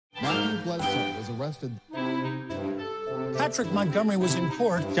Bledsoe was arrested. Patrick Montgomery was in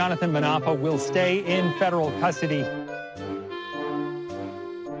court. Jonathan Manapa will stay in federal custody.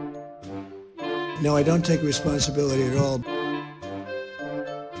 No, I don't take responsibility at all.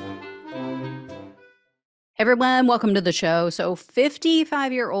 Everyone, welcome to the show. So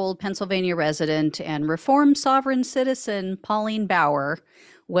 55-year-old Pennsylvania resident and reformed sovereign citizen Pauline Bauer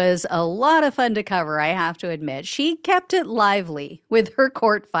was a lot of fun to cover, I have to admit. She kept it lively with her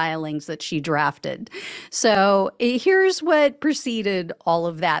court filings that she drafted. So here's what preceded all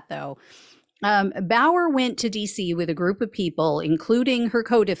of that, though. Bauer went to D.C. with a group of people, including her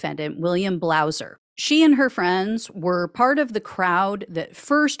co-defendant, William Blouser. She and her friends were part of the crowd that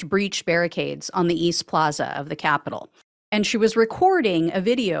first breached barricades on the East Plaza of the Capitol. And she was recording a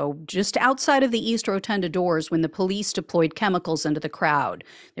video just outside of the East Rotunda doors when the police deployed chemicals into the crowd.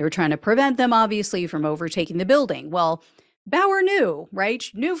 They were trying to prevent them, obviously, from overtaking the building. Well, Bauer knew, right?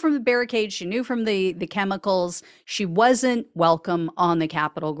 She knew from the barricades, she knew from the chemicals. She wasn't welcome on the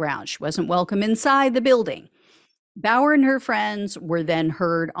Capitol grounds. She wasn't welcome inside the building. Bauer and her friends were then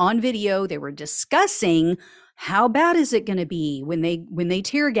heard on video. They were discussing how bad is it going to be when they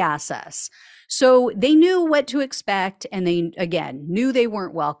tear gas us. So they knew what to expect, and they, again, knew they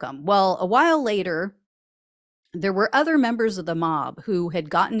weren't welcome. Well, a while later, there were other members of the mob who had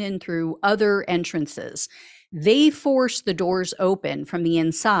gotten in through other entrances. They forced the doors open from the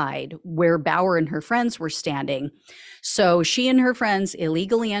inside where Bauer and her friends were standing. So she and her friends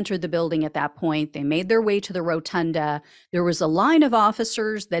illegally entered the building at that point. They made their way to the rotunda. There was a line of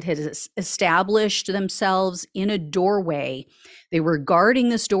officers that had established themselves in a doorway. They were guarding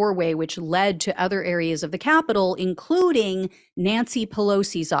this doorway, which led to other areas of the Capitol, including Nancy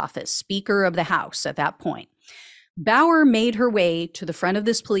Pelosi's office, Speaker of the House at that point. Bauer made her way to the front of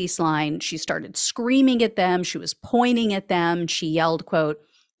this police line. She started screaming at them. She was pointing at them. She yelled, quote,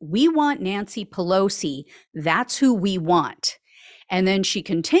 "We want Nancy Pelosi. That's who we want." And then she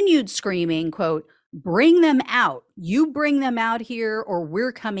continued screaming, quote, "Bring them out. You bring them out here or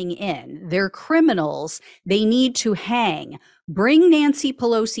we're coming in. They're criminals. They need to hang. Bring Nancy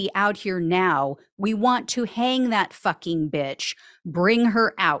Pelosi out here now. We want to hang that fucking bitch. Bring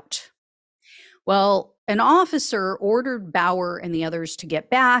her out." Well, an officer ordered Bauer and the others to get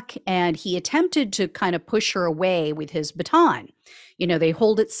back, and he attempted to kind of push her away with his baton. You know, they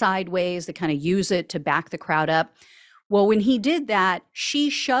hold it sideways, they kind of use it to back the crowd up. Well, when he did that, she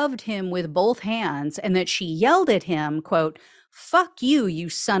shoved him with both hands, and that she yelled at him, quote, "Fuck you, you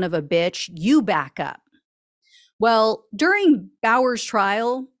son of a bitch, you back up." Well, during Bauer's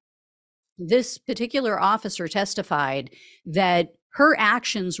trial, this particular officer testified that her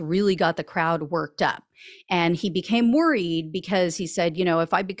actions really got the crowd worked up. And he became worried because he said, you know,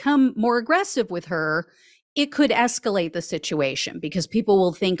 if I become more aggressive with her, it could escalate the situation because people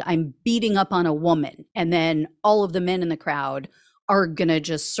will think I'm beating up on a woman. And then all of the men in the crowd are going to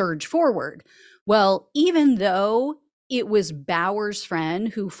just surge forward. Well, even though it was Bauer's friend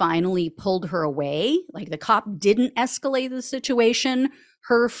who finally pulled her away, like the cop didn't escalate the situation,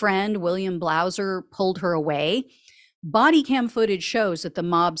 her friend, William Blouser, pulled her away. Body cam footage shows that the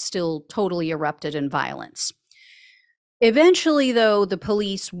mob still totally erupted in violence. Eventually, though, the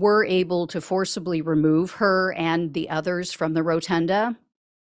police were able to forcibly remove her and the others from the rotunda.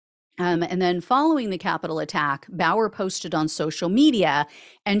 And then following the Capitol attack, Bauer posted on social media,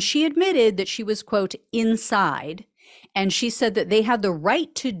 and she admitted that she was, quote, inside. And she said that they had the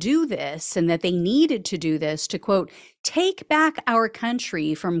right to do this and that they needed to do this to, quote, take back our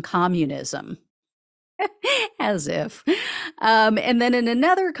country from communism. As if. And then in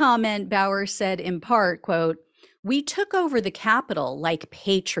another comment, Bauer said in part, quote, "We took over the Capitol like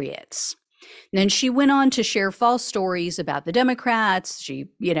patriots." And then she went on to share false stories about the Democrats. She,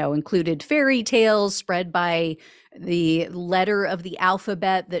 included fairy tales spread by the letter of the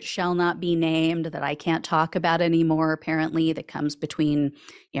alphabet that shall not be named, that I can't talk about anymore, apparently, that comes between,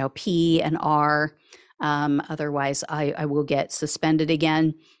 P and R. Otherwise, I will get suspended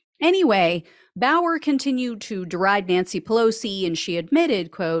again. Anyway, Bauer continued to deride Nancy Pelosi, and she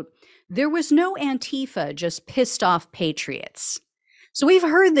admitted, quote, "There was no Antifa, just pissed off patriots." So we've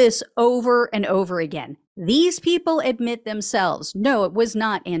heard this over and over again. These people admit themselves, no, it was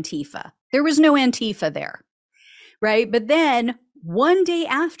not Antifa. There was no Antifa there, right? But then one day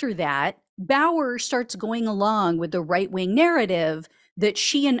after that, Bauer starts going along with the right-wing narrative that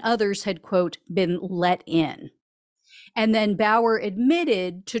she and others had, quote, been let in. And then Bauer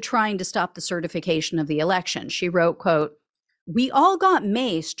admitted to trying to stop the certification of the election. She wrote, quote, "We all got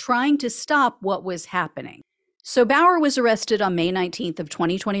maced trying to stop what was happening." So Bauer was arrested on May 19th of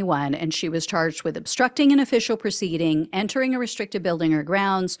 2021, and she was charged with obstructing an official proceeding, entering a restricted building or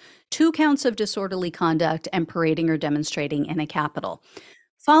grounds, 2 counts of disorderly conduct, and parading or demonstrating in a Capitol.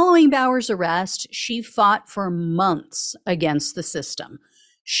 Following Bauer's arrest, she fought for months against the system.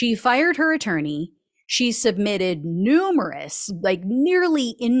 She fired her attorney. She submitted numerous,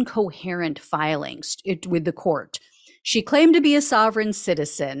 nearly incoherent filings with the court. She claimed to be a sovereign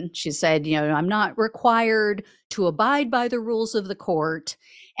citizen. She said, I'm not required to abide by the rules of the court.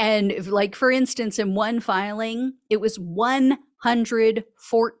 And for instance, in one filing, it was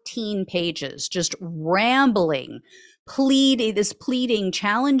 114 pages, just rambling, pleading,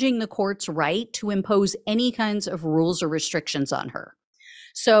 challenging the court's right to impose any kinds of rules or restrictions on her.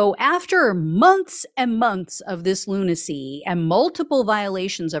 So after months and months of this lunacy and multiple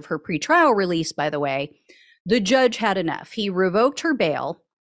violations of her pretrial release, by the way, the judge had enough. He revoked her bail.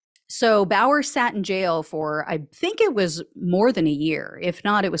 So Bauer sat in jail for, I think it was more than a year. If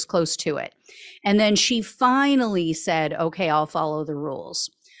not, it was close to it. And then she finally said, okay, I'll follow the rules.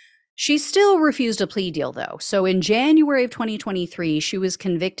 She still refused a plea deal, though. So in January of 2023, she was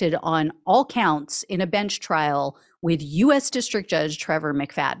convicted on all counts in a bench trial with U.S. District Judge Trevor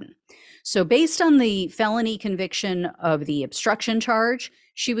McFadden. So based on the felony conviction of the obstruction charge,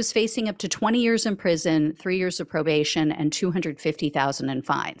 she was facing up to 20 years in prison, 3 years of probation, and $250,000 in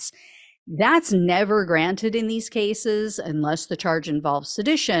fines. That's never granted in these cases unless the charge involves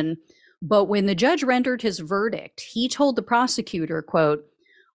sedition. But when the judge rendered his verdict, he told the prosecutor, quote,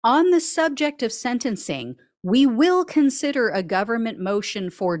 "On the subject of sentencing, we will consider a government motion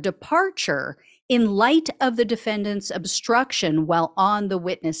for departure in light of the defendant's obstruction while on the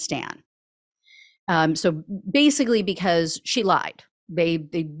witness stand." So basically because she lied.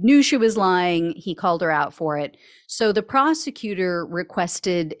 They knew she was lying. He called her out for it. So the prosecutor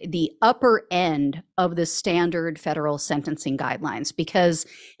requested the upper end of the standard federal sentencing guidelines because,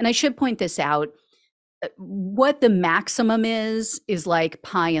 and I should point this out, what the maximum is like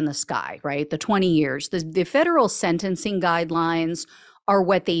pie in the sky, right? The 20 years. The federal sentencing guidelines are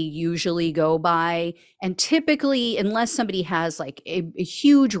what they usually go by. And typically, unless somebody has a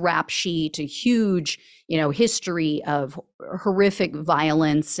huge rap sheet, a huge, history of horrific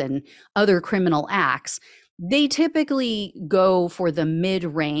violence and other criminal acts, they typically go for the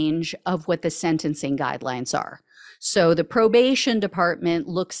mid-range of what the sentencing guidelines are. So the probation department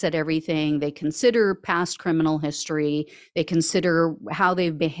looks at everything. They consider past criminal history. They consider how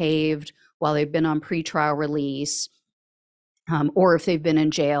they've behaved while they've been on pretrial release, or if they've been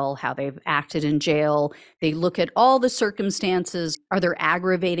in jail, how they've acted in jail. They look at all the circumstances. Are there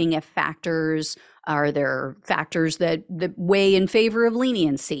aggravating factors? Are there factors that weigh in favor of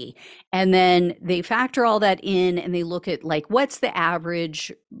leniency? And then they factor all that in and they look at what's the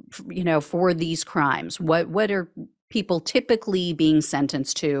average, for these crimes? What are people typically being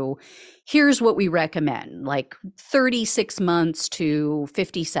sentenced to? Here's what we recommend, 36 months to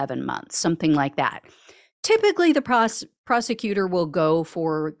 57 months, something like that. Typically, the prosecutor will go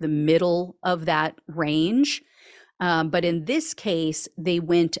for the middle of that range. But in this case, they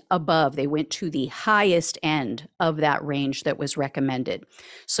went above. They went to the highest end of that range that was recommended.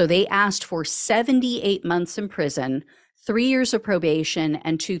 So they asked for 78 months in prison, 3 years of probation,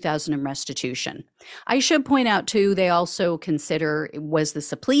 and $2,000 in restitution. I should point out, too, they also consider, was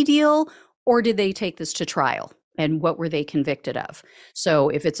this a plea deal or did they take this to trial? And what were they convicted of? So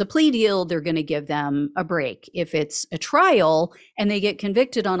if it's a plea deal, they're going to give them a break. If it's a trial and they get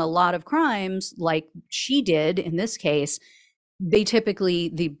convicted on a lot of crimes, like she did in this case, they typically,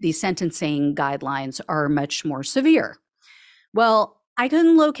 the sentencing guidelines are much more severe. Well, I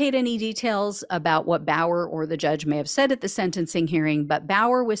couldn't locate any details about what Bauer or the judge may have said at the sentencing hearing, but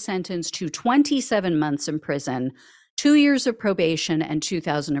Bauer was sentenced to 27 months in prison, 2 years of probation, and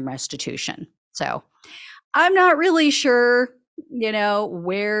 $2,000 in restitution. So I'm not really sure,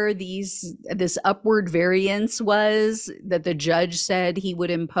 where this upward variance was that the judge said he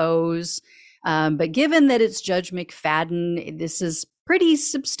would impose. But given that it's Judge McFadden, this is pretty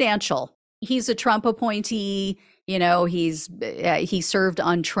substantial. He's a Trump appointee. He served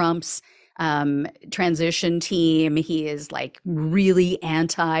on Trump's transition team. He is really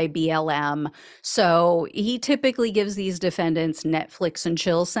anti-BLM. So he typically gives these defendants Netflix and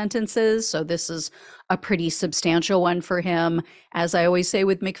chill sentences. So this is a pretty substantial one for him. As I always say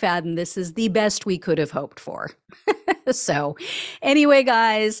with McFadden, this is the best we could have hoped for. So anyway,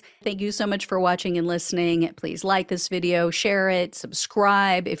 guys, thank you so much for watching and listening. Please like this video, share it,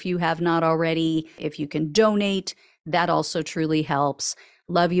 subscribe if you have not already. If you can donate, that also truly helps.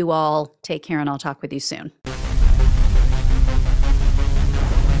 Love you all. Take care, and I'll talk with you soon.